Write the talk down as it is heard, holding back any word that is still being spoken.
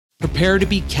Prepare to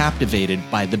be captivated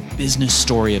by the business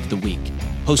story of the week,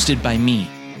 hosted by me,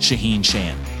 Shaheen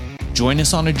Shan. Join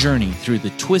us on a journey through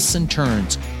the twists and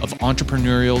turns of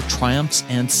entrepreneurial triumphs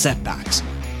and setbacks.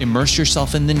 Immerse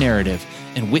yourself in the narrative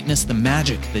and witness the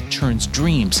magic that turns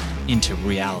dreams into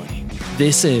reality.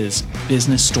 This is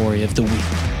Business Story of the Week.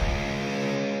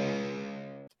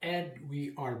 And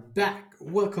we are back.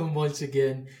 Welcome once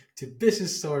again to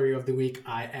Business Story of the Week.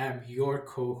 I am your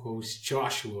co-host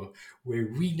Joshua, where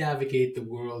we navigate the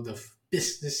world of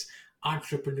business,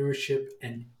 entrepreneurship,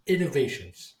 and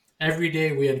innovations. Every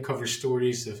day we uncover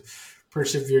stories of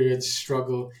perseverance,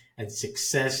 struggle, and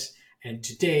success. And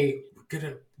today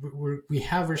we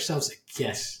have ourselves a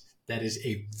guest that is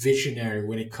a visionary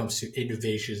when it comes to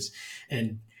innovations.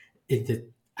 And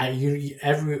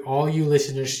all you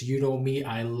listeners, you know me,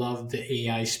 I love the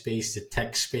AI space, the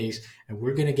tech space, and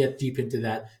we're going to get deep into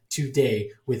that today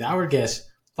with our guest,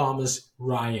 Thomas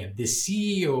Ryan, the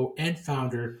CEO and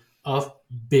founder of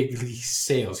Bigly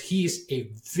Sales. He is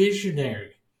a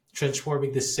visionary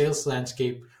transforming the sales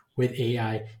landscape with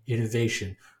AI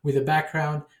innovation. With a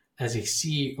background as a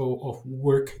CEO of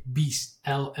WorkBeast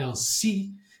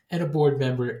LLC and a board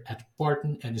member at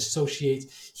Barton and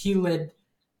Associates, he led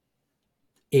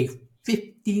a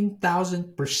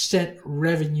 15,000%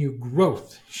 revenue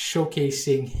growth,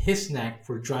 showcasing his knack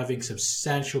for driving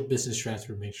substantial business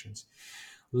transformations.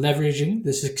 Leveraging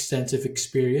this extensive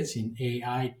experience in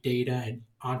AI, data, and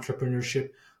entrepreneurship,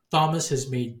 Thomas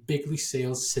has made Bigly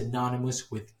Sales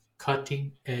synonymous with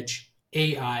cutting-edge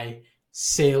AI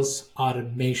sales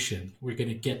automation. We're going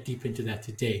to get deep into that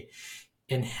today.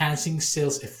 Enhancing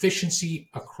sales efficiency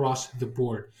across the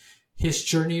board. His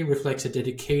journey reflects a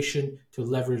dedication to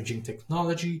leveraging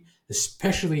technology,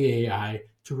 especially AI,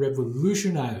 to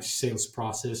revolutionize sales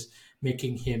process,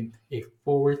 making him a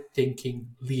forward-thinking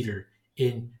leader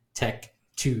in tech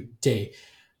today.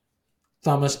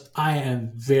 Thomas, I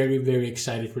am very, very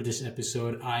excited for this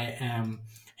episode. I am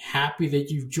happy that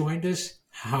you've joined us.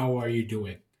 How are you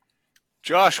doing?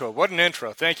 Joshua, what an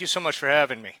intro. Thank you so much for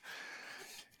having me.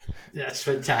 That's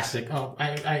fantastic.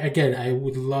 I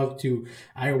would love to.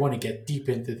 I want to get deep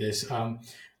into this. I'm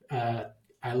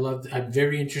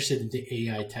very interested in the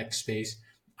AI tech space.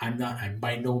 I'm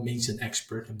by no means an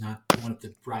expert. I'm not one of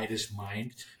the brightest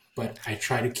minds, but I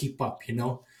try to keep up.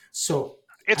 So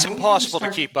it's impossible to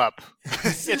keep up.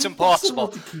 It's impossible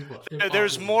to keep up.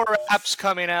 There's more apps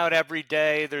coming out every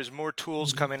day. There's more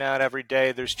tools coming out every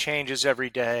day. There's changes every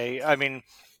day. I mean,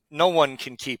 no one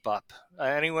can keep up.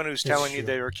 Anyone who's telling you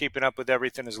they are keeping up with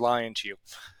everything is lying to you.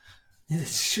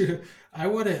 It's true.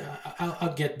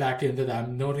 I'll get back into that.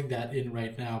 I'm noting that in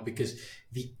right now because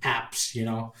the apps,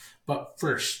 But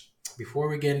first, before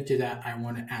we get into that, I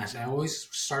want to ask. I always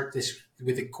start this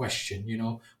with a question,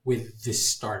 with the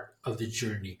start of the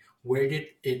journey. Where did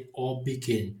it all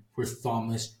begin for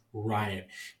Thomas Ryan?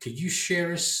 Could you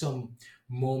share some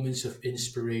moments of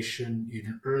inspiration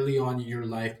early on in your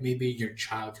life, maybe in your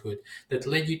childhood, that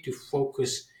led you to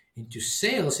focus into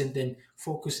sales and then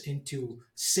focus into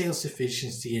sales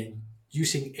efficiency and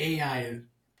using AI,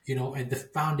 and the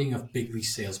founding of Bigly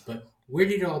Sales? But where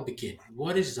did it all begin?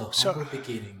 What is the humble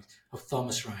beginning of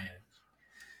Thomas Ryan?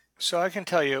 So I can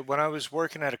tell you, when I was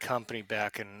working at a company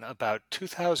back in about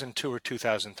 2002 or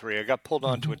 2003, I got pulled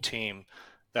onto a team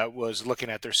that was looking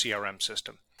at their CRM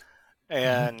system.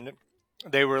 And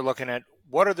they were looking at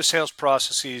what are the sales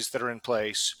processes that are in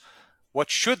place? What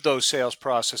should those sales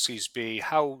processes be?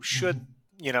 How should,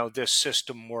 this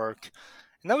system work?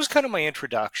 And that was kind of my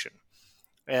introduction.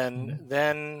 And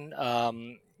then, I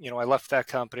left that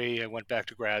company. I went back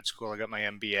to grad school. I got my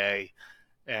MBA.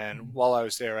 And while I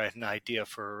was there, I had an idea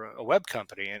for a web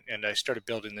company. And I started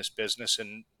building this business.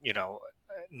 And,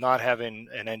 not having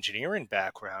an engineering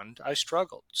background, I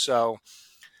struggled. So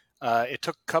it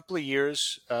took a couple of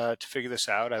years to figure this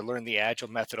out. I learned the Agile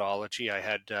methodology. I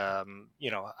had,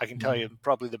 I can tell you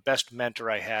probably the best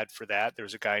mentor I had for that. There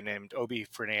was a guy named Obi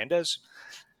Fernandez,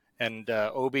 and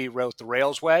Obi wrote The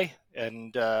Rails Way.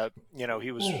 And,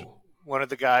 he was one of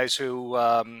the guys who,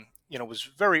 was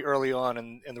very early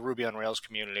on in the Ruby on Rails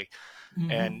community.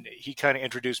 And he kind of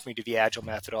introduced me to the Agile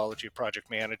methodology of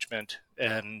project management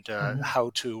and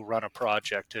how to run a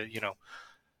project to,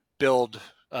 build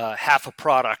half a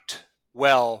product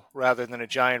well rather than a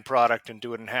giant product and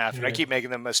do it in half. And I keep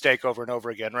making the mistake over and over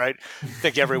again, right? I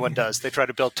think everyone does. They try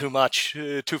to build too much,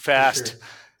 too fast,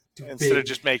 instead of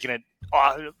just making it,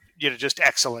 just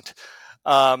excellent.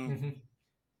 But,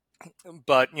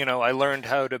 I learned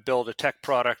how to build a tech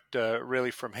product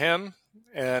really from him.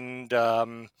 And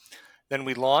then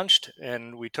we launched,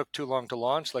 and we took too long to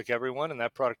launch like everyone, and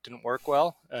that product didn't work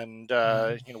well. And,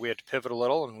 we had to pivot a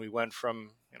little, and we went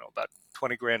from about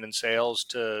 20 grand in sales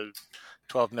to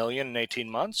 12 million in 18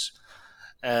 months.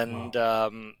 And,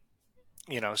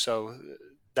 Wow. So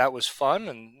that was fun.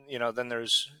 And, then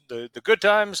there's the good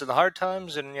times and the hard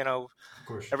times and, Of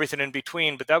course. everything in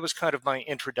between. But that was kind of my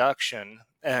introduction.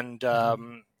 And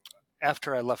Mm-hmm.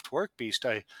 after I left Workbeast,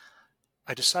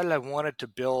 I decided I wanted to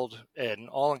build an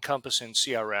all-encompassing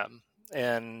CRM,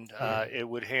 and Right. it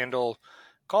would handle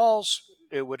calls,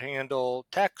 it would handle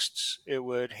texts, it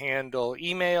would handle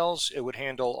emails, it would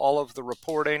handle all of the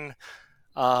reporting.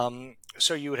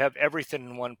 So you would have everything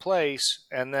in one place,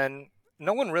 and then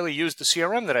no one really used the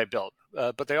CRM that I built,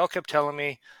 but they all kept telling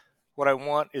me what I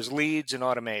want is leads and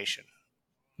automation.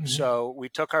 Mm-hmm. So we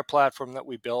took our platform that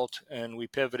we built and we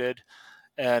pivoted,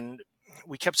 and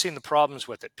we kept seeing the problems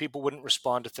with it. People wouldn't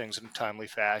respond to things in a timely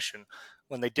fashion.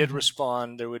 When they did Mm-hmm.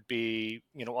 respond, there would be,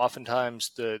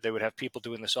 oftentimes they would have people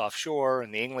doing this offshore,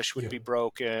 and the English would be Yep.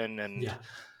 broken, and Yeah.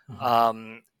 Uh-huh.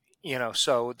 um,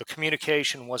 so the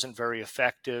communication wasn't very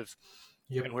effective.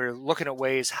 And Yep. we're looking at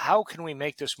ways, how can we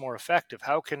make this more effective?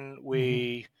 How can Mm-hmm.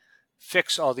 we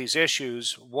fix all these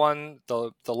issues? One,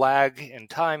 the lag in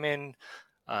timing.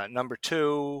 Number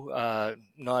two,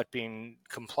 not being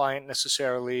compliant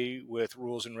necessarily with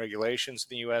rules and regulations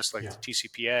in the U.S., like Yeah. the Yeah.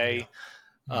 TCPA.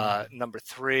 Mm-hmm. Number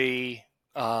three,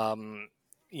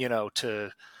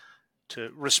 to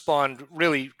respond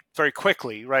really very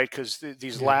quickly, right? Because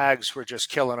these Yeah. lags were just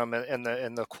killing them, and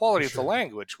the For quality of the sure.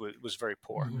 language was very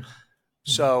poor. Mm-hmm.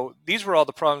 Mm-hmm. So these were all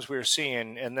the problems we were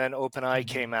seeing, and then OpenAI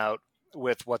Mm-hmm. came out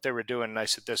with what they were doing, and I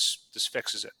said, "This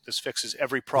fixes it. This fixes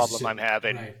every This is problem I'm it.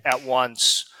 having Right. at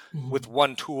once Mm-hmm. with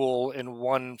one tool in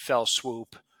one fell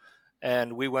swoop."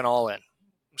 And we went all in.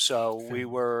 So we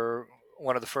Fan- were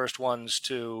one of the first ones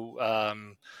to,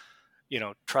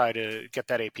 try to get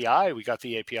that API. We got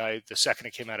the API the second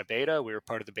it came out of beta. We were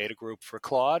part of the beta group for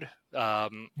Claude when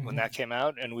Mm-hmm. that came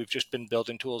out, and we've just been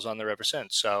building tools on there ever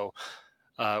since. So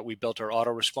we built our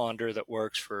autoresponder that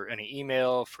works for any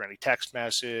email, for any text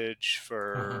message, Uh-huh.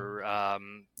 for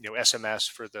SMS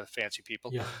for the fancy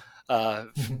people, Yeah. uh,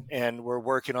 Mm-hmm. and we're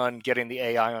working on getting the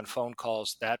AI on phone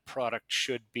calls. That product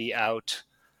should be out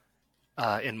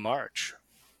in March.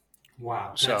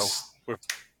 Wow. So we're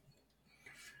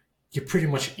You pretty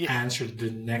much yeah, answered the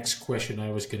next question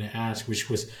I was going to ask, which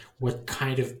was what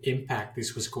kind of impact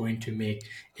this was going to make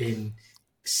in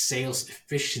sales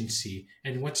efficiency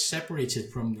and what separates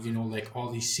it from, like all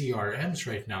these CRMs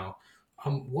right now.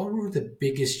 What were the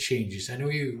biggest changes? I know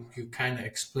you kind of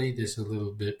explained this a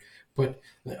little bit, but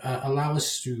allow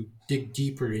us to dig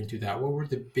deeper into that. What were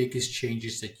the biggest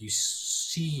changes that you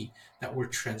see that were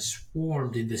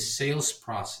transformed in the sales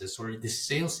process or in the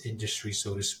sales industry,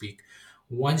 so to speak,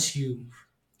 once you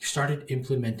started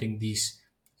implementing these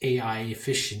AI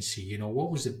efficiency? What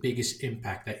was the biggest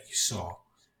impact that you saw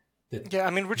that yeah. I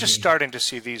mean, we're just made? starting to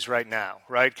see these right now,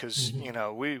 right? Because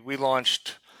Hmm. we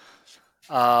launched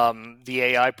the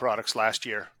AI products last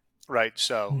year, right?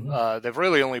 So Hmm. they've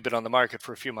really only been on the market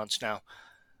for a few months now.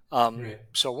 Right.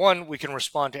 So one, we can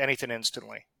respond to anything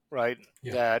instantly, right?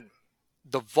 Yeah. That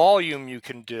the volume you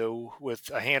can do with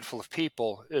a handful of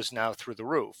people is now through the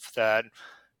roof. That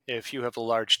if you have a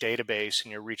large database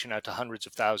and you're reaching out to hundreds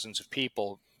of thousands of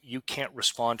people, you can't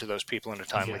respond to those people in a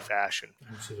timely Yeah. fashion. Now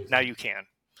Absolutely. you can,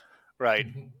 right?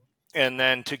 Hmm. And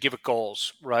then to give it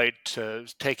goals, right? To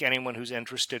take anyone who's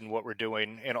interested in what we're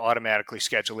doing and automatically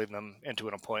scheduling them into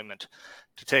an appointment.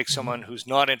 To take someone Hmm. who's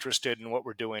not interested in what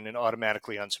we're doing and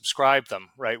automatically unsubscribe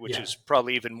them, right? Which Yeah. is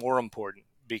probably even more important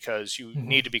because you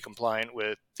need to Hmm. be compliant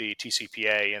with the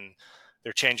TCPA, and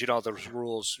they're changing all those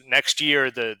rules. Next year,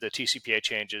 the TCPA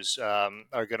changes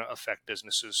are going to affect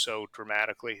businesses so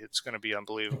dramatically. It's going to be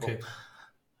unbelievable. Okay.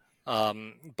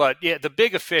 But yeah, the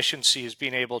big efficiency is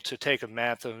being able to take a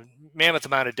mammoth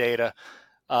amount of data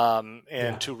and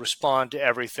Yeah. to respond to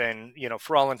everything,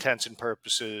 for all intents and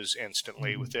purposes,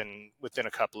 instantly Hmm. within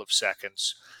a couple of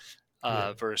seconds,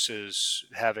 Right. versus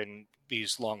having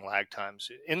these long lag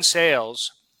times. In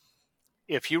sales,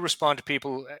 if you respond to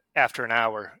people after an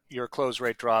hour, your close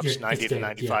rate drops It's 90 to dead. Yeah.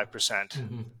 95%.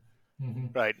 Hmm. Hmm.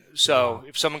 Right. So Wow.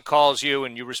 if someone calls you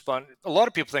and you respond, a lot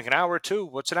of people think an hour or two.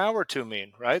 What's an hour or two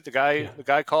mean? Right. Yeah. The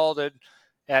guy called at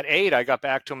 8. I got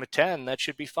back to him at 10. That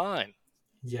should be fine.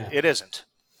 Yeah. It isn't.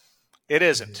 It It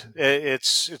isn't.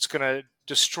 isn't. It's going to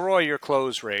destroy your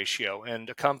close ratio. And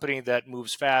a company that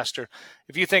moves faster,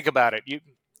 if you think about it, you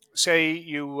say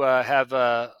you have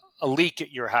a leak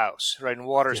at your house, right, and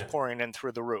water is Yeah. pouring in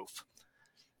through the roof.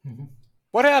 Hmm.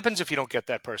 What happens if you don't get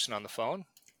that person on the phone?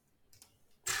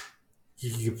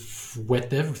 You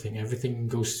wet everything. Everything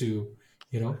goes to,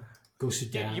 you know, goes to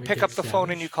You damage, pick up gets the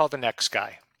phone and you damaged. call the next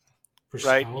guy.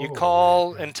 right? You Oh, right,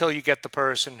 call right. until you get the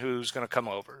person who's going to come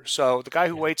over. So the guy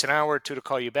who Yeah, waits an hour or two to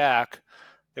call you back,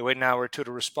 they wait an hour or two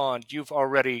to respond. You've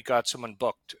already got someone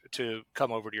booked to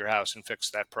come over to your house and fix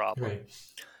that problem, right.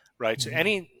 right? So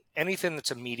Mm-hmm. anything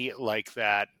that's immediate like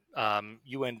that,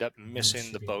 you end up Needs missing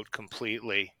to the be boat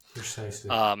completely.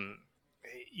 precisely. Um,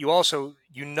 you also,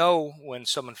 when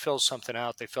someone fills something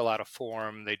out, they fill out a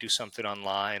form, they do something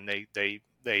online, they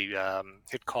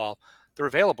hit call, they're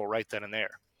available right then and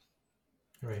there.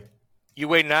 Right. You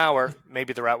wait an hour, It,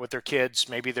 maybe they're out with their kids,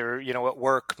 maybe they're at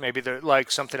work, maybe they're like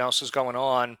something else is going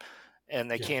on, and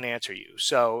they yeah, can't answer you.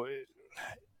 So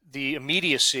the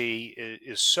immediacy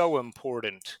is so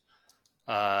important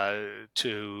uh,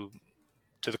 to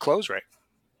to the close rate.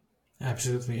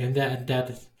 absolutely. And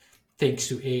that thanks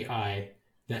to AI,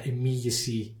 that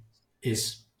immediacy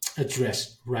is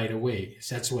addressed right away.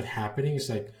 That's what happening. It's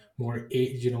like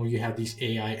you have these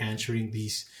AI answering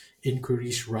these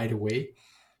inquiries right away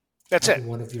That's at it.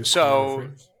 one of your call So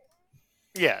offerings.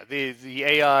 yeah, the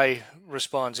AI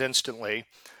responds instantly,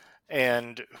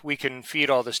 and we can feed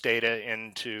all this data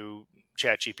into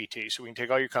ChatGPT. So we can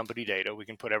take all your company data, we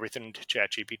can put everything into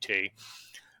ChatGPT.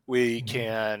 We Mm-hmm.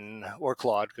 can, or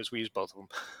Claude, because we use both of them.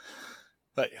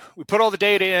 But we put all the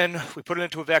data in, we put it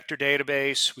into a vector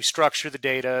database, we structure the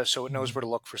data so it knows Mm-hmm. where to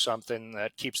look for something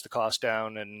that keeps the cost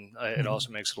down, and it Mm-hmm.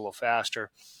 also makes it a little faster.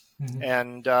 Mm-hmm.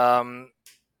 And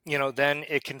then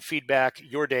it can feed back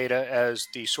your data as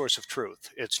the source of truth.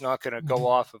 It's not going to go Mm-hmm.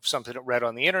 off of something it read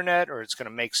on the internet, or it's going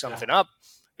to make Yeah, something up.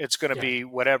 It's going to yeah. be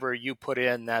whatever you put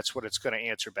in, that's what it's going to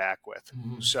answer back with.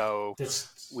 Mm-hmm. So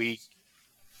we, That's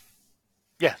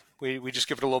yeah, we just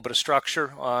give it a little bit of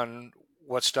structure on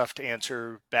what stuff to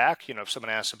answer back. If someone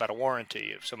asks about a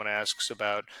warranty, if someone asks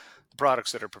about the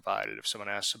products that are provided, if someone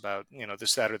asks about,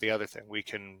 this, that, or the other thing, we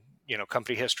can,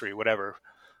 company history, whatever.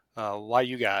 Why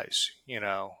you guys?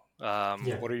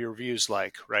 yeah. What are your reviews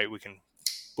like? Right? We can,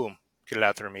 boom, get it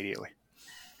out there immediately.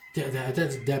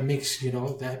 That makes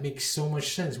that makes so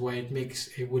much sense. Why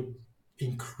it would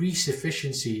increase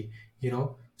efficiency,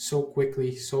 so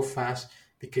quickly, so fast,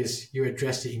 because you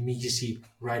address the immediacy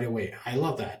right away. I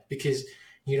love that because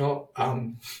you know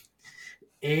um,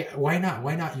 why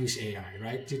not use AI,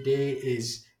 right? Today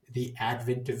is the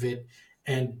advent of it,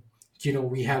 and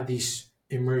we have these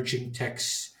emerging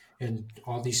techs and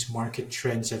all these market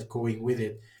trends that going with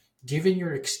it. Given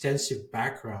your extensive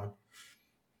background,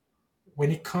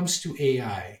 when it comes to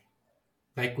AI,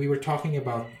 like we were talking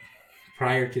about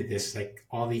prior to this, like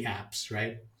all the apps,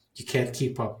 right? You can't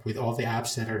keep up with all the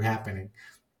apps that are happening.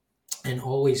 And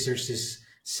always there's this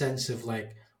sense of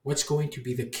like, what's going to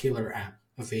be the killer app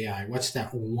of AI? What's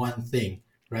that one thing,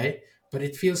 right? But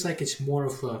it feels like it's more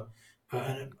of a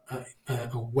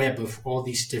web of all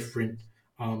these different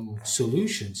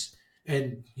solutions.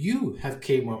 And you have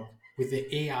came up with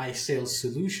the AI sales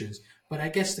solutions. But I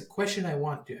guess the question I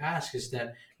want to ask is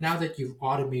that now that you've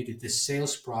automated the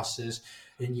sales process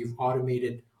and you've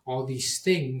automated all these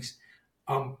things,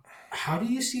 um, how do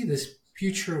you see this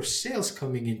future of sales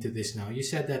coming into this now? You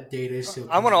said that data is still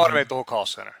I going want to to be automate the whole call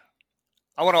center.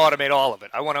 I want to automate all of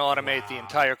it. I want to automate the wow.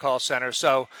 entire call center.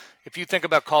 So if you think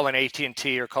about calling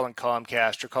AT&T or calling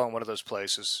Comcast or calling one of those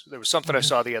places, there was something I Mm-hmm.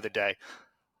 saw the other day.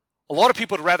 A lot of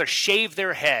people would rather shave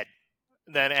their head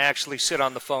than actually sit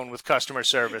on the phone with customer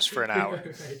service for an hour.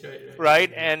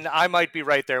 Right, Right. and I might be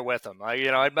right there with them.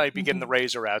 I might be getting the Mm-hmm.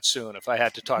 razor out soon if I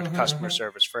had to talk to Uh-huh, customer uh-huh,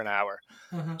 service for an hour.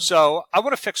 uh-huh. So I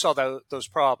want to fix all those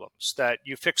problems. That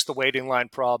you fix the waiting line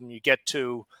problem. You get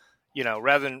to,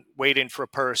 rather than waiting for a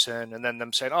person and then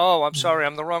them saying, "Oh, I'm Mm-hmm. sorry,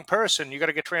 I'm the wrong person. You got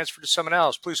to get transferred to someone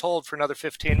else. Please hold for another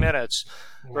 15 minutes."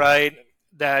 Wow. Right?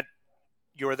 That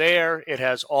you're there. It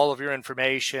has all of your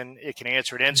information. It can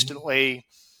answer it Mm-hmm. instantly.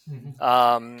 Mm-hmm.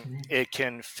 It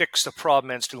can fix the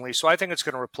problem instantly. So I think it's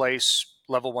going to replace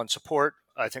level one support.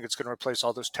 I think it's going to replace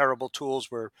all those terrible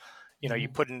tools where, you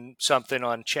Mm-hmm. put in something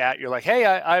on chat. You're like, hey,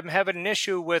 I'm having an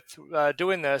issue with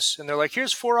doing this. And they're like,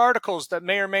 here's 4 articles that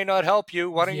may or may not help you.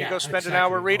 Why don't you go Yeah, spend an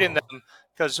hour exactly. reading Oh, them?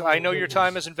 Because I oh know your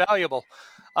time goodness. isn't valuable.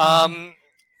 Mm-hmm. Um,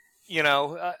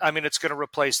 I mean, it's going to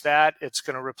replace that. It's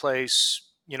going to replace,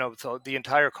 the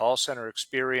entire call center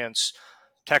experience,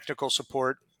 technical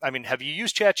support. I mean, have you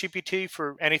used ChatGPT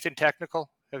for anything technical?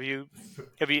 Have you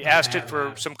I asked it have, I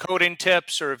for have. some coding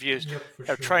tips, or have you Yep, for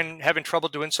are sure. trying having trouble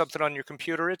doing something on your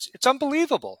computer? It's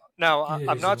unbelievable. Now, It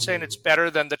I'm is not saying it's unbelievable. better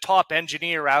than the top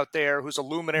engineer out there who's a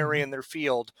luminary Mm-hmm. in their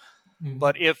field, Mm-hmm.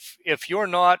 but if you're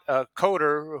not a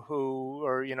coder who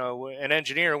or an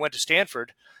engineer who went to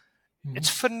Stanford, Mm-hmm. it's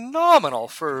phenomenal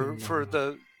for Phenomenal.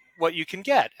 the what you can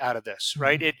get out of this,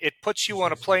 right? Mm-hmm. It puts you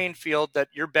on a Precisely. playing field that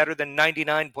you're better than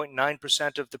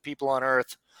 99.9% of the people on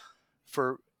earth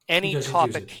for Who any doesn't use it?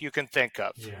 topic you can think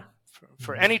of. Yeah.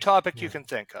 For any topic you Yeah. can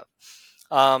think of.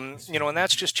 That's And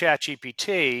that's just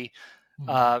ChatGPT. mm-hmm.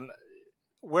 Um,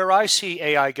 where I see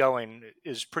AI going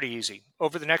is pretty easy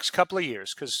over the next couple of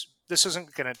years, because this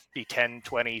isn't going to be 10,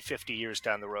 20, 50 years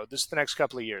down the road. This is the next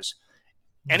couple of years.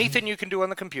 Mm-hmm. Anything you can do on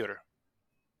the computer,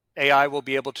 AI will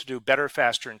be able to do better,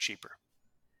 faster, and cheaper.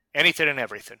 Anything and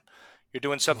everything. You're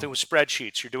doing something Wow. with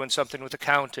spreadsheets. You're doing something with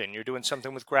accounting. You're doing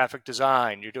something with graphic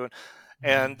design. Mm-hmm.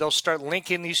 And they'll start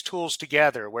linking these tools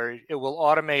together where it will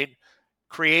automate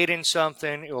creating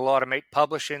something. It will automate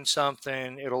publishing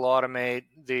something. It'll automate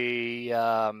the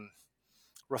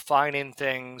refining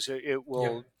things. It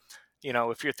will,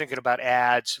 Yep. if you're thinking about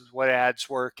ads, what ads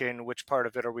working, which part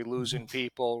of it are we Mm-hmm. losing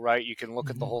people, right? You can look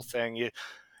at the Mm-hmm. whole thing.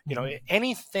 Mm-hmm.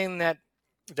 Anything that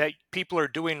people are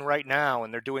doing right now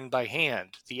and they're doing by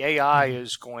hand, the AI Mm-hmm.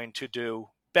 is going to do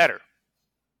better.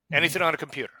 Mm-hmm. Anything on a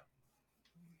computer.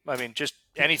 I mean, just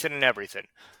anything and everything.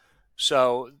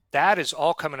 So that is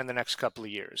all coming in the next couple of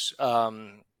years.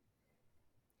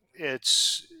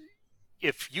 It's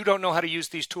If you don't know how to use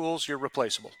these tools, you're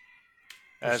replaceable.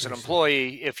 As an Precisely.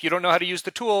 employee, if you don't know how to use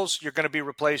the tools, you're going to be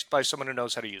replaced by someone who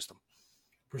knows how to use them.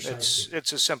 Precisely.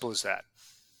 It's as simple as that.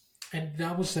 And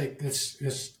that was like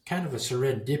that's kind of a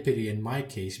serendipity in my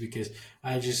case because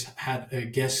I just had a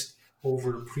guest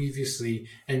over previously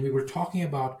and we were talking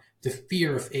about the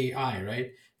fear of AI,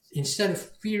 right? Instead of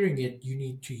fearing it, you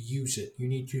need to use it. You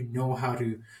need to know how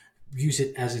to use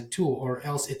it as a tool or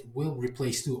else it will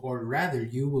replace you or rather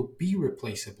you will be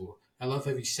replaceable. I love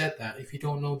how you said that if you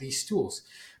don't know these tools.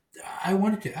 I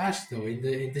wanted to ask though,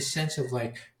 in the sense of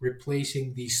like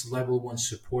replacing these level one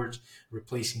support,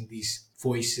 replacing these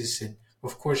voices, and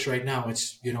of course, right now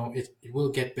it's it will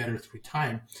get better through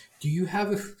time. Do you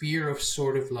have a fear of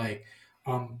sort of like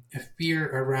a fear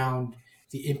around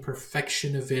the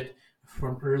imperfection of it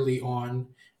from early on,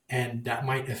 and that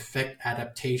might affect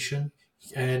adaptation?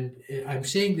 And I'm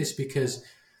saying this because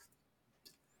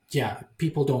yeah,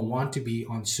 people don't want to be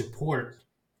on support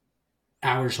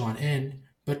hours on end,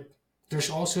 but there's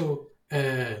also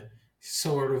a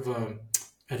sort of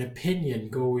an opinion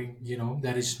going,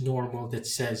 that is normal that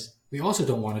says we also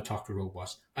don't want to talk to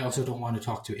robots. I also don't want to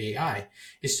talk to AI.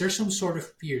 Is there some sort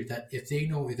of fear that if they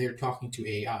know they're talking to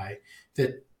AI,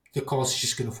 that the call is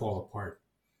just going to fall apart?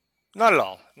 Not at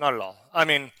all. Not at all. I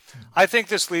mean, I think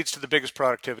this leads to the biggest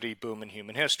productivity boom in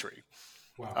human history.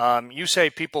 Wow. You say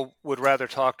people would rather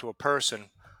talk to a person.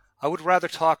 I would rather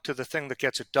talk to the thing that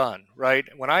gets it done, right?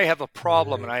 When I have a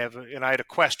problem and Right. I had a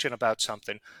question about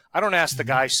something, I don't ask the Mm-hmm.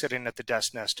 guy sitting at the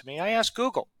desk next to me. I ask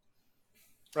Google,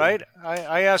 Yeah. right?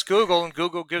 I ask Google and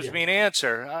Google gives Yeah. me an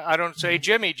answer. I don't say, Mm-hmm.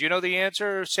 Jimmy, do you know the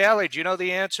answer? Sally, do you know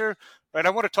the answer? Right? I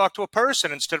want to talk to a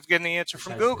person instead of getting the answer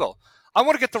from Precisely. Google. I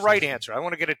want to get the right Precisely. answer. I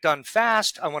want to get it done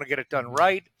fast. I want to get it done Mm-hmm.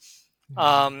 right.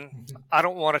 Mm-hmm. I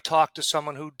don't want to talk to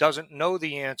someone who doesn't know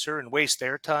the answer and waste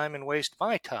their time and waste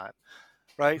my time,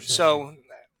 right? Precisely. So,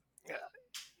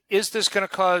 is this going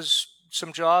to cause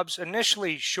some jobs?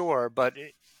 Initially, sure, but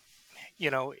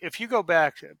if you go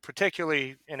back,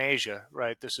 particularly in Asia,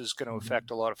 right, this is going to Mm-hmm.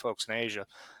 affect a lot of folks in Asia.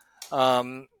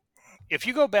 Um, if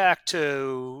you go back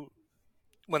to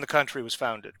when the country was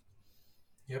founded,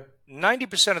 Yep.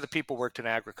 90% of the people worked in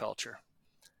agriculture.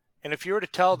 And if you were to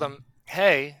tell them,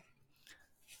 hey,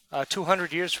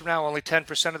 200 years from now, only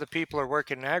 10% of the people are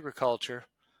working in agriculture,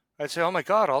 I'd say, oh my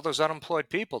God, all those unemployed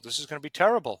people, this is going to be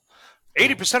terrible. Yeah.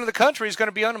 80% of the country is going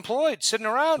to be unemployed, sitting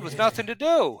around with Yeah. nothing to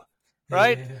do,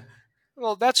 right? Yeah.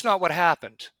 Well, that's not what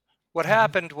happened. What Mm-hmm.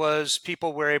 happened was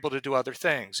people were able to do other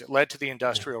things. It led to the Yeah.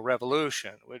 Industrial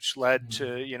Revolution, which led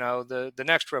Mm-hmm. to, the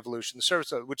next revolution, the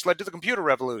service, which led to the Computer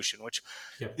Revolution, which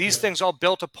Yep. these Yep. things all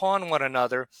built upon one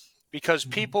another because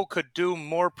Mm-hmm. people could do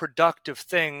more productive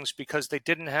things because they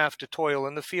didn't have to toil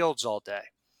in the fields all day,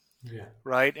 Yeah.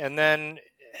 right? And then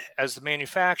as the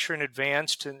manufacturing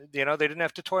advanced, and they didn't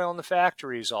have to toil in the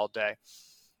factories all day.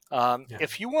 Yeah.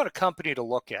 If you want a company to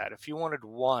look at, if you wanted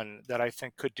one that I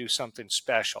think could do something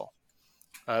special,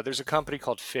 there's a company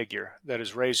called Figure that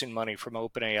is raising money from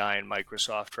OpenAI and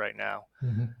Microsoft right now,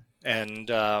 Mm-hmm.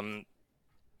 and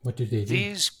What do they do?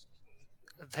 these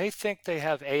they think they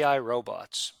have AI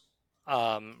robots,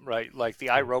 right? Like the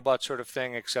Wow. iRobot sort of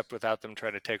thing, except without them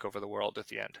trying to take over the world at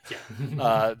the end.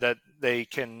 Yeah. That they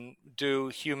can do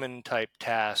human type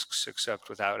tasks, except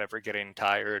without ever getting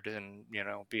tired and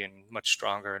being much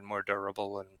stronger and more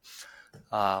durable. And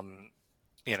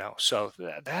so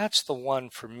that's the one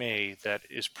for me that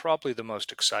is probably the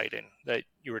most exciting that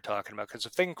you were talking about. Because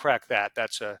if they can crack that,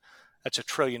 that's a $1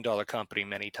 trillion company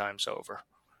many times over.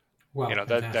 Wow. That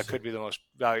Fantastic. could be the most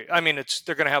value. I mean,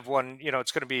 they're going to have one.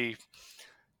 It's going to be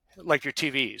like your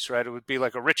TVs, right? It would be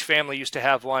like a rich family used to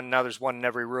have one. Now there's one in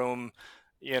every room,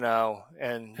 and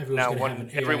Everyone's now going to have an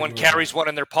AI everyone robot. carries one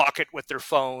in their pocket with their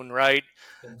phone, right?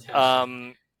 Fantastic.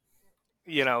 Um,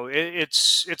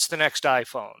 it's the next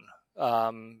iPhone,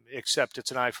 except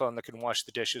it's an iPhone that can wash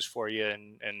the dishes for you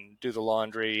and do the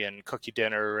laundry and cook you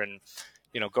dinner and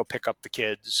go pick up the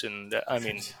kids. And I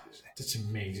mean, That's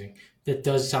amazing. That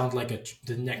does sound like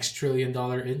the next $1 trillion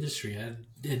industry.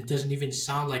 It doesn't even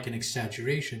sound like an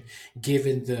exaggeration,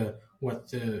 given the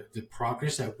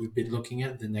progress that we've been looking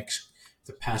at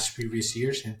the past previous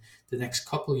years and the next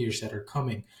couple years that are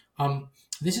coming.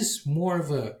 This is more of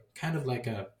a kind of like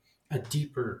a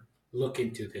deeper look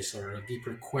into this, or a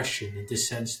deeper question, in the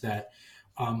sense that,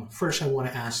 first I want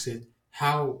to ask it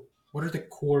how what are the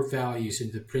core values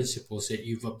and the principles that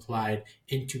you've applied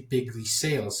into Bigly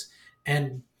sales?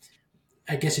 And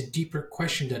I guess a deeper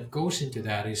question that goes into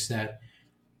that is that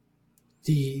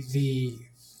the the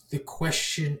the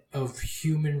question of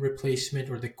human replacement,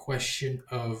 or the question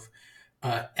of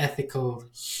ethical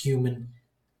human,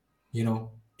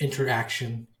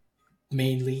 interaction,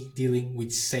 mainly dealing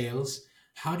with sales.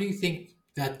 How do you think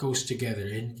that goes together,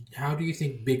 and how do you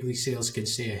think Bigly Sales can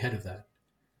stay ahead of that?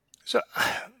 so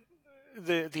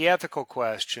the ethical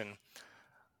question.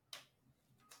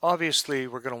 Obviously,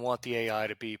 we're going to want the AI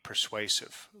to be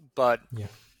persuasive, but Yeah.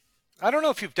 I don't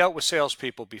know if you've dealt with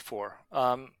salespeople before.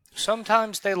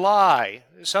 Sometimes they lie.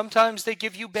 Sometimes they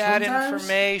give you bad Sometimes.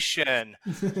 information,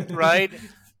 right?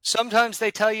 Sometimes they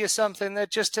tell you something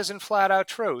that just isn't flat out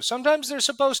true. Sometimes they're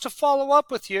supposed to follow up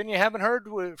with you and you haven't heard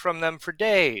from them for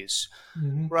days,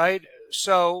 Hmm. right?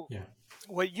 So Yeah.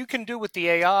 what you can do with the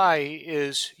AI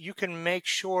is you can make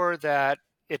sure that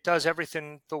it does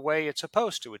everything the way it's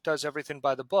supposed to. It does everything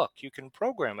by the book. You can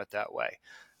program it that way,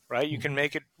 right? You can Hmm.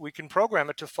 make it. We can program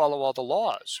it to follow all the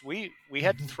laws. We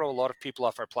had to Hmm. throw a lot of people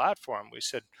off our platform. We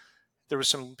said there were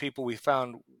some people we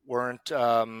found weren't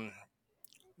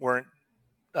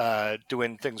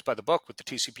doing things by the book with the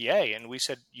TCPA, and we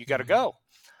said you got to Hmm. go.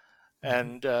 Hmm.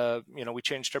 And we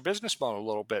changed our business model a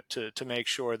little bit to make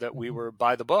sure that we Hmm. were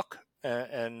by the book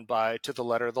and by to the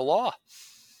letter of the law,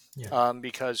 Yeah.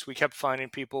 because we kept finding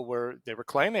people where they were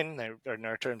claiming in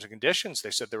our terms and conditions they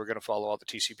said they were going to follow all the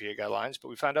TCPA guidelines, but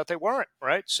we found out they weren't,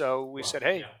 right? So we Well. said,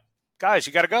 hey, Yeah. guys,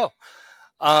 you got to go.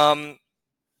 Um,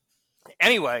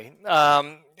 anyway,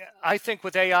 I think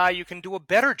with AI, you can do a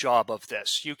better job of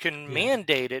this. You can Yeah.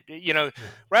 mandate it, Yeah.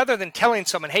 rather than telling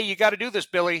someone, "Hey, you got to do this,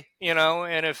 Billy," and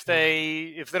Yeah. if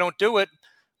they don't do it,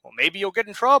 well, maybe you'll get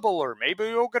in trouble or maybe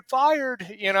you'll get fired.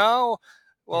 Well,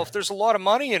 Yeah. if there's a lot of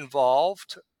money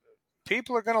involved,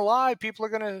 people are going to lie, people are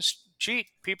going to cheat,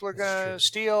 people are That's going true. to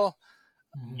steal.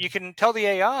 Hmm. You can tell the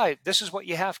AI, "This is what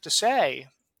you have to say,"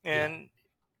 Yeah. and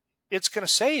it's going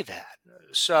to say that. Yeah.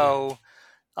 So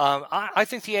I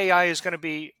think the AI is going to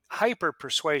be hyper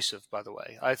persuasive, by the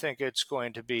way. I think it's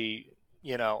going to be,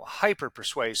 hyper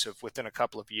persuasive within a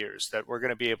couple of years, that we're going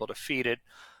to be able to feed it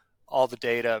all the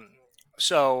data.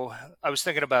 So I was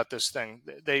thinking about this thing.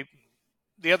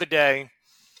 The other day,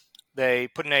 they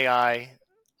put an AI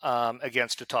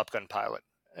against a Top Gun pilot.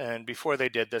 And before they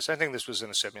did this, I think this was in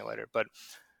a simulator, but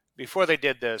before they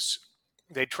did this,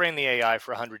 they trained the AI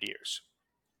for 100 years.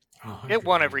 A It hundred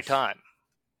won every years. time.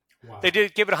 They Wow.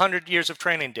 did give it 100 years of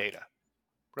training data,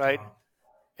 right? Wow.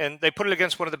 And they put it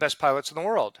against one of the best pilots in the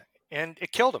world, and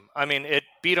it killed him. I mean, it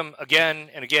beat him again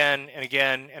and again and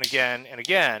again and again and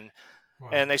again. Wow.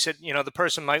 And they said, the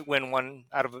person might win one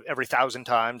out of every 1,000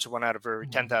 times, one out of every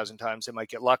Hmm. 10,000 times. They might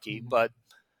get lucky, Hmm. but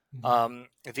Hmm.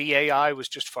 the AI was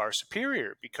just far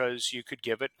superior because you could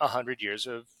give it 100 years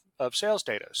of sales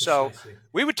data. So Precisely.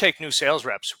 we would take new sales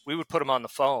reps, we would put them on the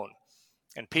phone,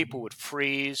 and people Hmm. would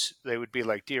freeze. They would be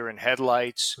like deer in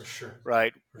headlights, For sure.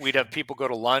 right? For We'd sure. have people go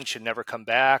to lunch and never come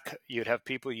back. You'd have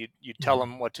people, you'd tell Hmm.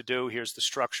 them what to do. Here's the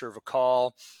structure of a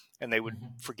call. And they would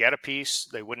Hmm. forget a piece.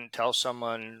 They wouldn't tell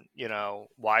someone,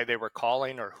 why they were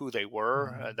calling or who they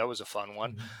were. Hmm. That was a fun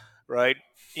one, Hmm. right?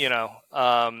 You know,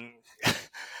 um,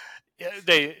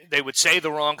 they would say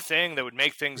the wrong thing. They would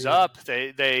make things Yeah. up.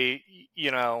 They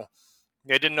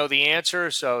didn't know the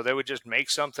answer, so they would just make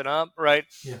something up, right?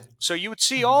 Yeah. So you would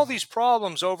see Hmm. all these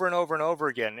problems over and over and over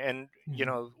again. And,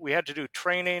 Hmm. we had to do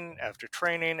training after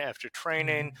training after Hmm.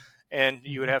 training, and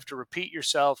you would Hmm. have to repeat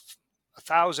yourself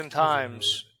 1,000 Over and over.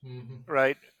 times, Hmm.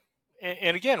 right?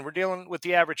 And again, we're dealing with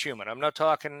the average human. I'm not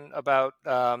talking about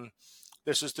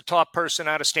this is the top person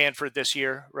out of Stanford this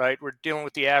year, right? We're dealing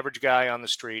with the average guy on the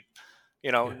street,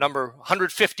 Yeah. number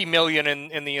 150 million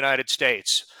in the United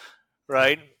States, Yeah.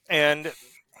 right? And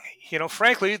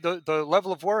frankly, the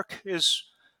level of work is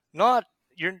not,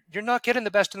 you're not getting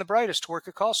the best and the brightest to work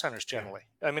at call centers generally.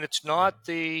 I mean, it's not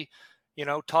the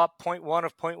top 0.1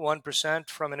 of 0.1%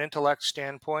 from an intellect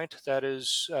standpoint that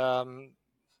is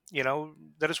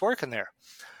that is working there.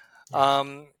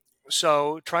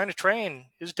 So trying to train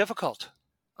is difficult.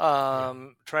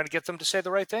 Trying to get them to say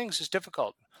the right things is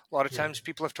difficult. A lot of times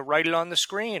people have to write it on the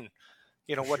screen,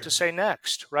 what to say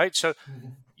next, right? So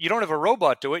you don't have a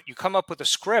robot do it. You come up with a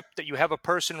script that you have a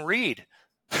person read.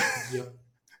 Yep.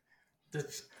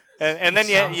 And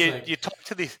then you talk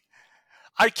to the.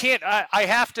 I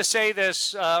have to say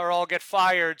this or I'll get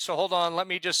fired. So hold on. Let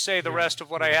me just say the rest of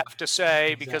what I have to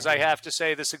say because I have to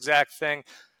say this exact thing.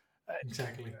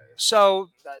 Exactly. So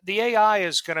the AI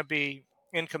is going to be,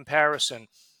 in comparison,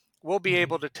 we'll be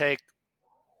able to take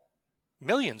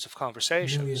millions of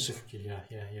conversations.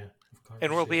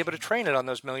 And we'll be able to train it on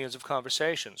those millions of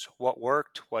conversations. What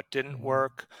worked, what didn't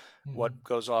work, what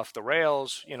goes off the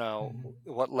rails,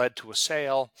 what led to a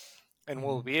sale. And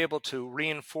we'll be able to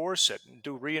reinforce it and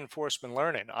do reinforcement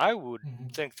learning. I would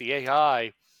think the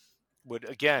AI would,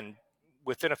 again,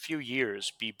 within a few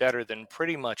years, be better than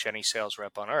pretty much any sales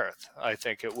rep on earth. I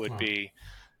think it would be,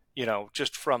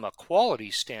 just from a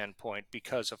quality standpoint,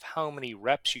 because of how many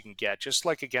reps you can get, just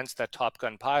like against that Top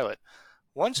Gun pilot.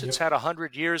 Once it's had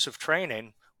 100 years of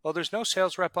training, well, there's no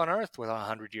sales rep on earth with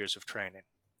 100 years of training.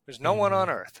 There's no one on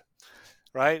earth,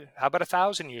 right? How about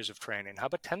 1,000 years of training? How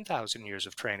about 10,000 years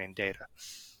of training data?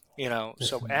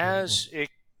 So as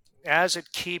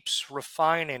it keeps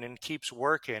refining and keeps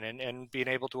working and being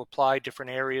able to apply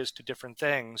different areas to different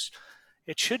things,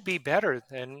 it should be better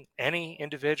than any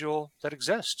individual that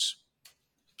exists.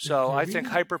 So I think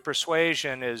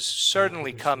hyper-persuasion is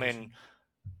certainly coming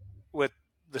with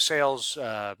the sales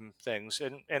things.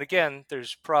 And again,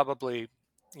 there's probably,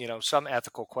 some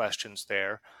ethical questions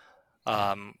there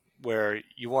where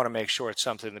you want to make sure it's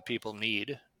something that people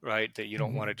need, right? That you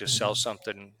don't want to just sell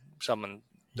someone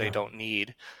they don't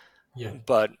need.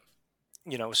 But,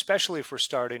 especially if we're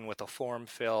starting with a form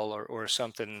fill or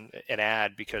something, an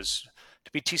ad, because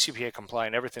to be TCPA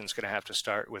compliant, everything's going to have to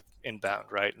start with inbound,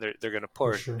 right? They're going to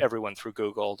put everyone through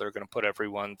Google. They're going to put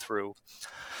everyone through,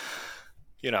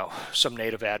 some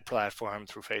native ad platform,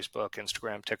 through Facebook,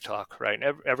 Instagram, TikTok, right?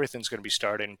 Everything's going to be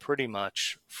starting pretty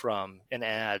much from an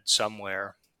ad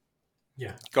somewhere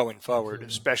going forward,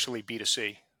 especially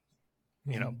B2C.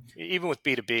 Even with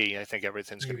B2B, I think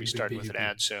everything's going to be starting with an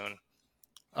ad soon.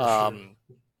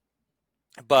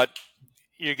 But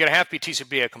you're going to have to be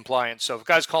TCPA compliant. So if a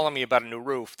guy's calling me about a new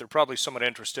roof, they're probably somewhat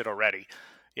interested already.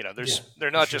 They're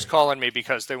not just calling me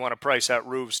because they want to price out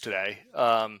roofs today.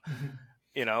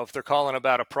 If they're calling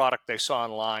about a product they saw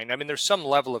online, I mean, there's some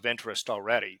level of interest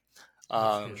already.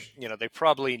 They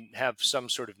probably have some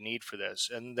sort of need for this.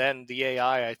 And then the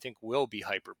AI, I think, will be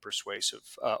hyper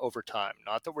persuasive over time.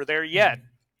 Not that we're there yet,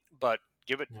 but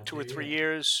give it 2 or 3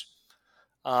 years.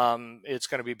 It's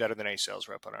going to be better than any sales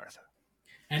rep on earth.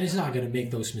 And it's not going to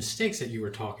make those mistakes that you were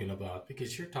talking about,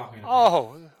 because you're talking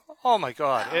about... Oh my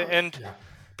God. And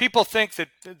people think that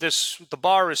the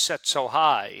bar is set so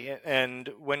high. And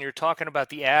when you're talking about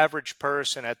the average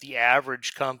person at the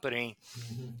average company,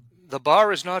 the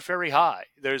bar is not very high.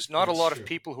 There's not a lot of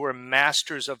people who are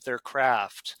masters of their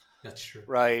craft. That's true.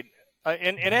 Right?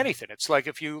 In anything. It's like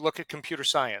if you look at computer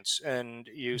science and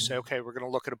you say, okay, we're going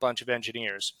to look at a bunch of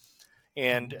engineers.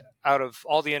 And out of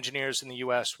all the engineers in the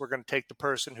U.S., we're going to take the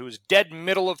person who is dead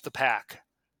middle of the pack.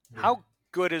 How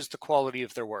good is the quality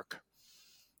of their work?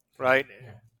 Right?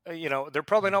 They're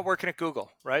probably not working at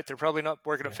Google, right? They're probably not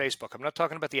working at Facebook. I'm not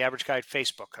talking about the average guy at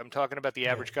Facebook. I'm talking about the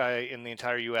average guy in the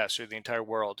entire U.S. or the entire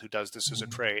world who does this as a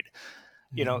trade.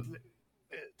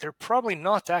 They're probably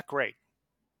not that great.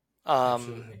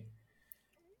 Absolutely.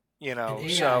 And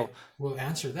AI will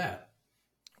answer that.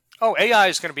 AI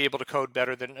is going to be able to code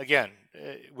better than, again,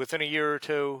 within a year or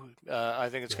two, I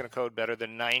think it's going to code better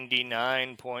than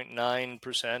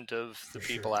 99.9% of the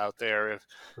people out there,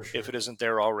 if it isn't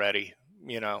there already.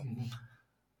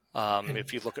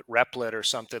 If you look at Replit or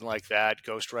something like that,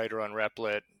 Ghostwriter on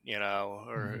Replit,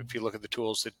 or if you look at the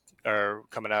tools that are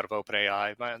coming out of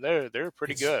OpenAI, man, they're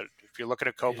pretty good. If you're looking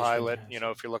at Copilot,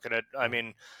 if you're looking at, I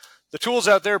mean, the tools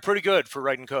out there are pretty good for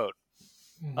writing code.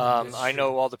 I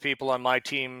know all the people on my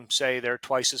team say they're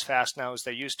twice as fast now as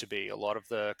they used to be. A lot of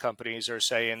the companies are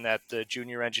saying that the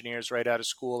junior engineers right out of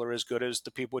school are as good as the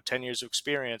people with 10 years of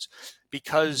experience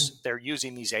because they're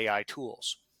using these AI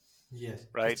tools. Yes.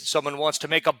 Right? Someone wants to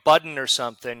make a button or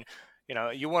something.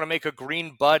 You want to make a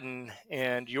green button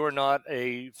and you're not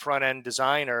a front-end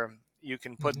designer. you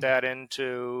can put that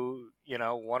into,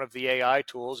 one of the AI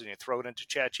tools, and you throw it into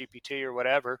ChatGPT or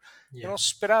whatever, it'll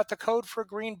spit out the code for a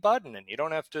green button, and you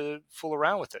don't have to fool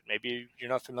around with it. Maybe you're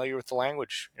not familiar with the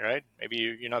language, right?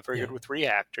 Maybe you're not very good with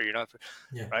React, or you're not,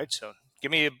 right? So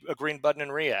give me a green button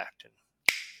in React, and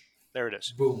there it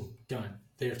is. Boom, done.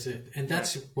 There's it. And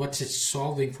that's what it's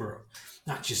solving for,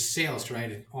 not just sales,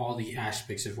 right? In all the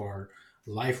aspects of our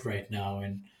life right now,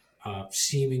 and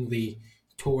seemingly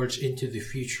towards into the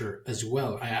future as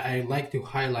well. I like to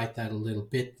highlight that a little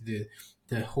bit,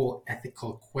 the whole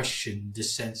ethical question, the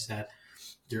sense that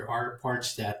there are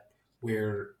parts that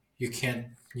where you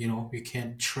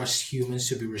can't trust humans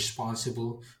to be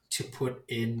responsible to put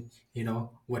in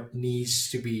what needs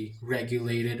to be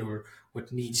regulated, or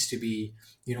what needs to be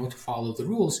to follow the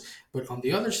rules. But on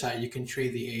the other side, you can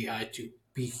train the AI to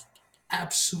be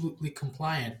absolutely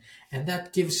compliant, and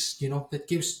that gives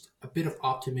a bit of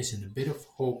optimism, a bit of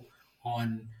hope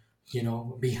on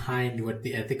behind what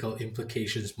the ethical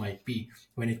implications might be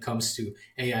when it comes to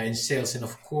AI in sales. And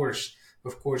of course,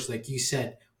 like you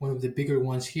said, one of the bigger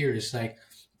ones here is like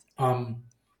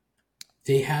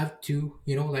they have to,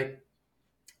 like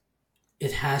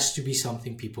it has to be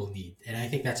something people need. And I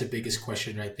think that's the biggest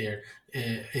question right there.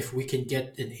 If we can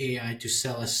get an AI to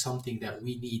sell us something that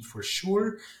we need for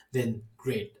sure, then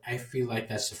great. I feel like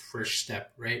that's the first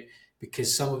step, right?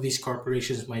 Because some of these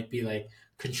corporations might be like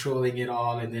controlling it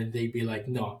all, and then they'd be like,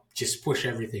 no, just push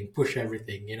everything.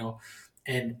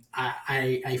 And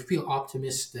I feel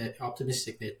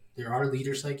optimistic that there are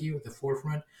leaders like you at the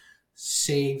forefront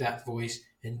saying that voice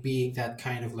and being that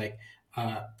kind of like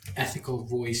ethical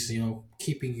voice,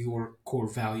 keeping your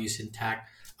core values intact.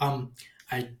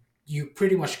 I You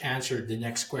pretty much answered the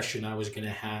next question I was gonna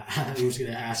have. I was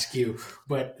gonna ask you,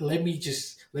 but let me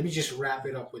just wrap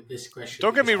it up with this question.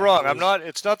 Don't get Because me wrong.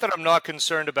 It's not that I'm not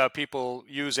concerned about people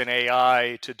using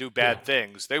AI to do yeah. bad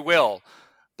things. They will,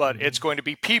 but Hmm. it's going to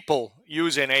be people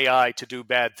using AI to do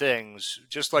bad things.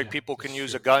 Just like Yeah, people can that's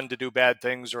use true. a gun to do bad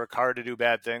things, or a car to do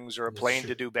bad things, or a That's plane true.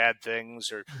 to do bad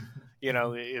things, or Hmm.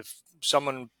 Hmm. if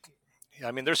someone,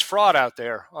 I mean, there's fraud out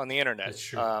there on the internet. That's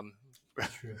true.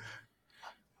 That's true.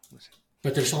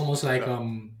 But there's almost like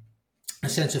So a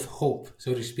sense of hope,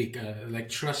 so to speak, like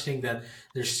trusting that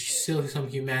there's still some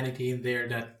humanity in there,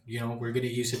 that we're gonna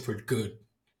use it for good.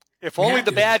 if We only have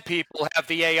the to. bad people have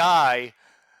the AI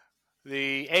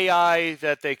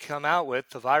that they come out with,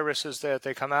 the viruses that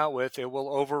they come out with, it will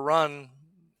overrun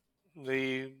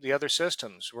the other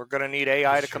systems. We're going to need AI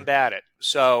That's to true. combat it.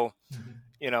 So,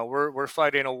 Hmm. we're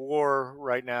fighting a war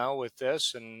right now with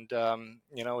this, and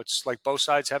it's like both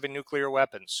sides having nuclear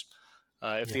weapons.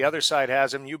 If Yeah, the other side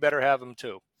has them, you better have them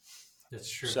too. that's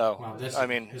true. So, Wow, that's I a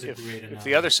mean, that's a great if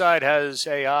the other analogy. side has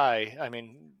AI, I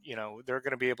mean, they're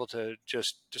going to be able to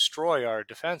just destroy our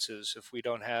defenses if we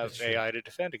don't That's have true. AI to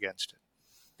defend against it.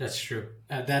 That's true.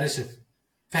 That is a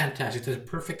fantastic. That's a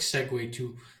perfect segue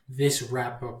to this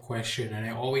wrap up question. And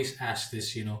I always ask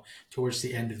this, towards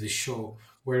the end of the show,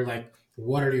 where like,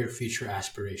 what are your future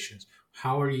aspirations?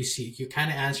 How are you seeing? You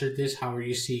kind of answered this. How are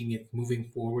you seeing it moving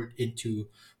forward into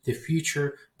the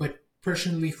future? But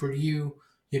personally, for you,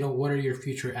 what are your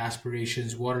future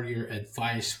aspirations? What are your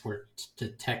advice for the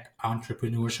tech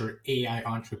entrepreneurs or AI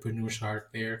entrepreneurs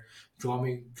out there,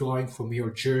 drawing from your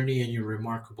journey and your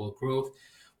remarkable growth?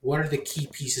 What are the key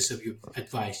pieces of your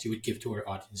advice you would give to our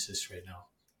audiences right now?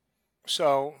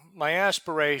 So, my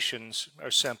aspirations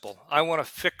are simple. I want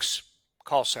to fix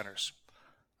call centers.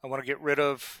 I want to get rid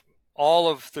of all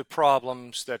of the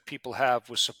problems that people have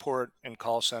with support in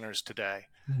call centers today,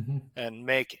 Mm-hmm. and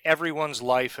make everyone's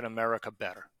life in America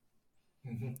better,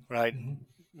 Mm-hmm. right? Mm-hmm.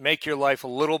 Make your life a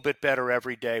little bit better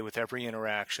every day with every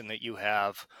interaction that you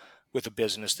have with a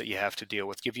business that you have to deal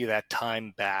with. Give you that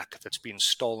time back that's being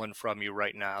stolen from you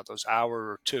right now, those hour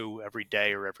or two every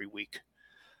day or every week.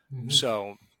 Mm-hmm.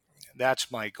 So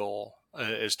that's my goal,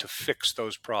 is to fix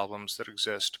those problems that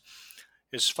exist.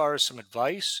 As far as some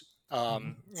advice,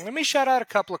 Mm-hmm. let me shout out a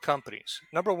couple of companies.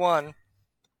 Number one,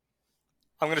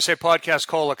 I'm going to say Podcast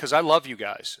Cola, because I love you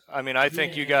guys. I mean, I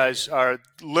think you Yeah. guys are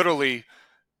literally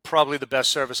probably the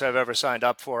best service I've ever signed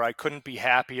up for. I couldn't be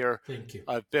happier. Thank you.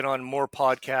 I've been on more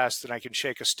podcasts than I can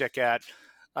shake a stick at.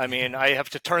 I mean, I have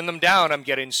to turn them down. I'm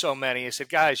getting so many. I said,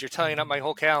 guys, you're tying up my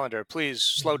whole calendar. Please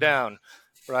slow down.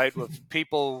 Right. With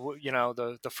people,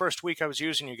 the first week I was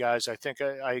using you guys, I think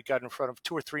I got in front of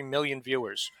 2 or 3 million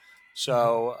viewers. Mm-hmm.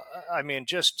 So, I mean,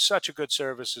 just such a good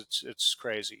service. It's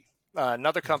crazy.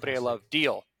 Another company I Fantastic. love,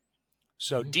 Deal.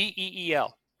 So Mm-hmm.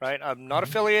 DEEL, right? I'm not Mm-hmm.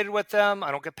 affiliated with them.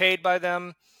 I don't get paid by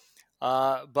them,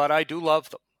 but I do love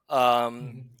them.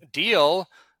 Mm-hmm. Deal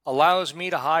allows me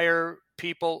to hire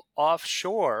people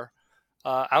offshore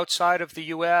outside of the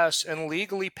U.S. and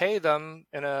legally pay them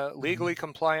in a legally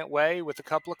compliant way with a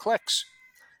couple of clicks.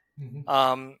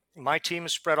 My team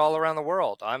is spread all around the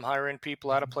world. I'm hiring people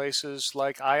out of places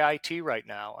like IIT right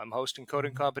now. I'm hosting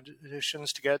coding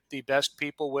competitions to get the best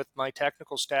people with my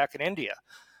technical stack in India.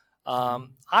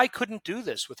 I couldn't do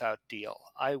this without Deal.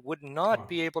 I would not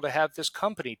be able to have this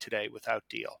company today without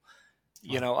Deal.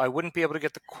 You know, I wouldn't be able to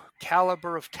get the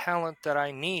caliber of talent that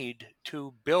I need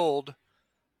to build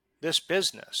this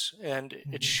business. And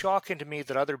it's shocking to me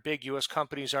that other big U.S.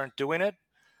 companies aren't doing it.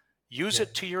 Use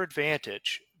it to your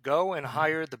advantage. Go and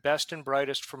hire the best and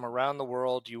brightest from around the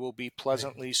world. You will be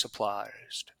pleasantly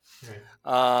surprised.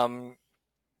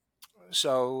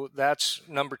 So that's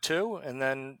number two. And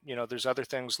then, you know, there's other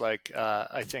things like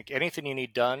I think anything you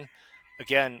need done,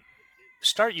 again,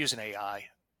 start using AI.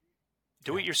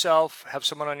 Do it yourself. Have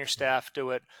someone on your staff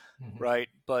do it. Right.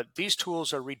 But these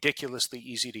tools are ridiculously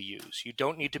easy to use. You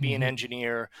don't need to be an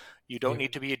engineer. You don't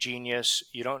need to be a genius.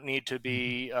 You don't need to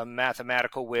be a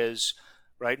mathematical whiz.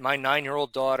 Right. My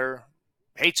 9-year-old daughter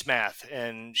hates math,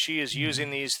 and she is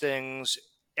using these things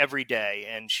every day,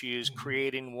 and she is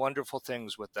creating wonderful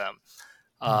things with them.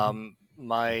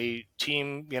 My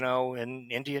team, you know, in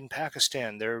India and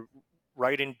Pakistan, they're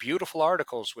writing beautiful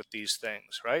articles with these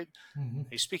things. Right.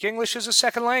 They speak English as a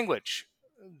second language.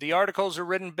 The articles are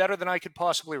written better than I could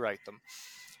possibly write them.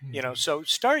 You know, so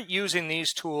start using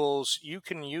these tools. You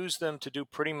can use them to do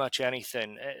pretty much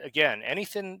anything. Again,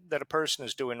 anything that a person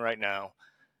is doing right now,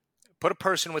 put a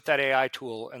person with that AI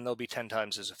tool and they'll be 10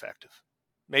 times as effective,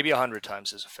 maybe 100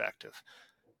 times as effective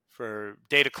for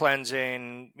data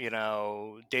cleansing, you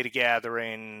know, data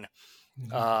gathering,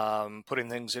 putting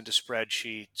things into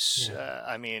spreadsheets.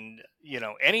 I mean, you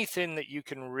know, anything that you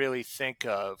can really think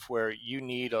of where you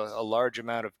need a large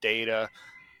amount of data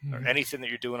or anything that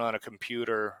you're doing on a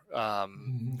computer. I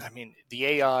mean, the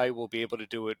AI will be able to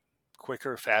do it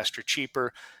quicker, faster,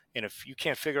 cheaper. And if you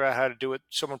can't figure out how to do it,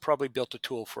 someone probably built a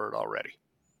tool for it already.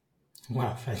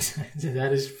 Wow, fantastic.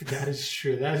 That is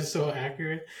true. That is so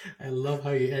accurate. I love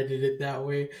how you edited it that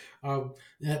way. But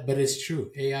it's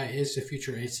true. AI is the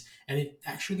future. And it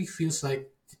actually feels like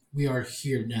we are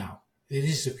here now. It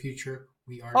is the future.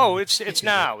 We are. Oh, it's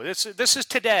now. This is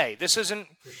today. This isn't.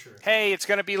 Sure. Hey, it's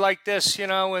going to be like this, you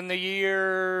know, in the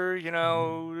year, you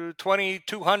know,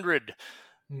 2200.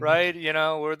 Right, you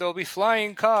know, where there'll be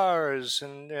flying cars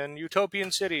and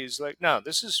utopian cities. Like, no,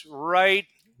 this is right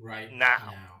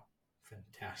now.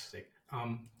 Fantastic.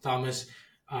 Thomas,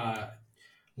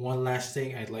 one last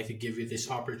thing. I'd like to give you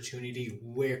this opportunity.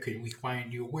 Where can we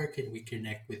find you? Where can we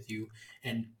connect with you?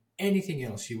 And anything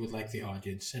else you would like the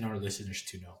audience and our listeners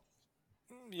to know?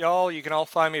 Y'all, you can all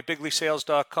find me at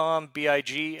bigleysales.com,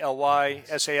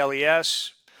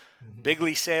 BIGLYSALES,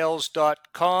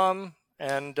 bigleysales.com,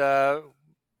 and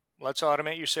let's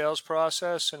automate your sales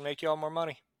process and make you all more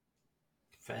money.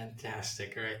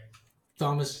 Fantastic. All right.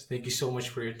 Thomas, thank you so much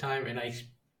for your time. And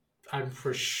I'm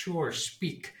for sure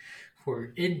speak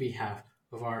in behalf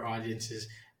of our audiences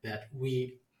that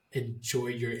we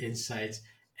enjoyed your insights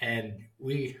and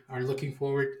we are looking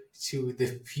forward to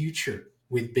the future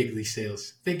with Bigly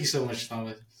Sales. Thank you so much,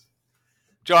 Thomas.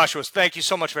 Joshua, thank you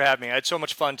so much for having me. I had so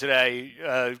much fun today.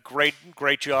 Great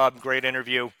job. Great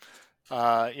interview.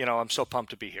 You know, I'm so pumped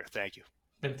to be here. Thank you.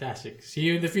 Fantastic. See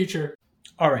you in the future.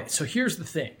 All right. So here's the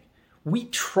thing. We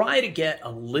try to get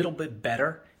a little bit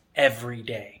better every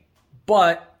day,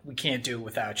 but we can't do it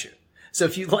without you. So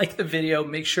if you like the video,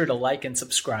 make sure to like and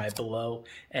subscribe below.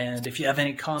 And if you have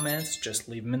any comments, just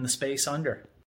leave them in the space under.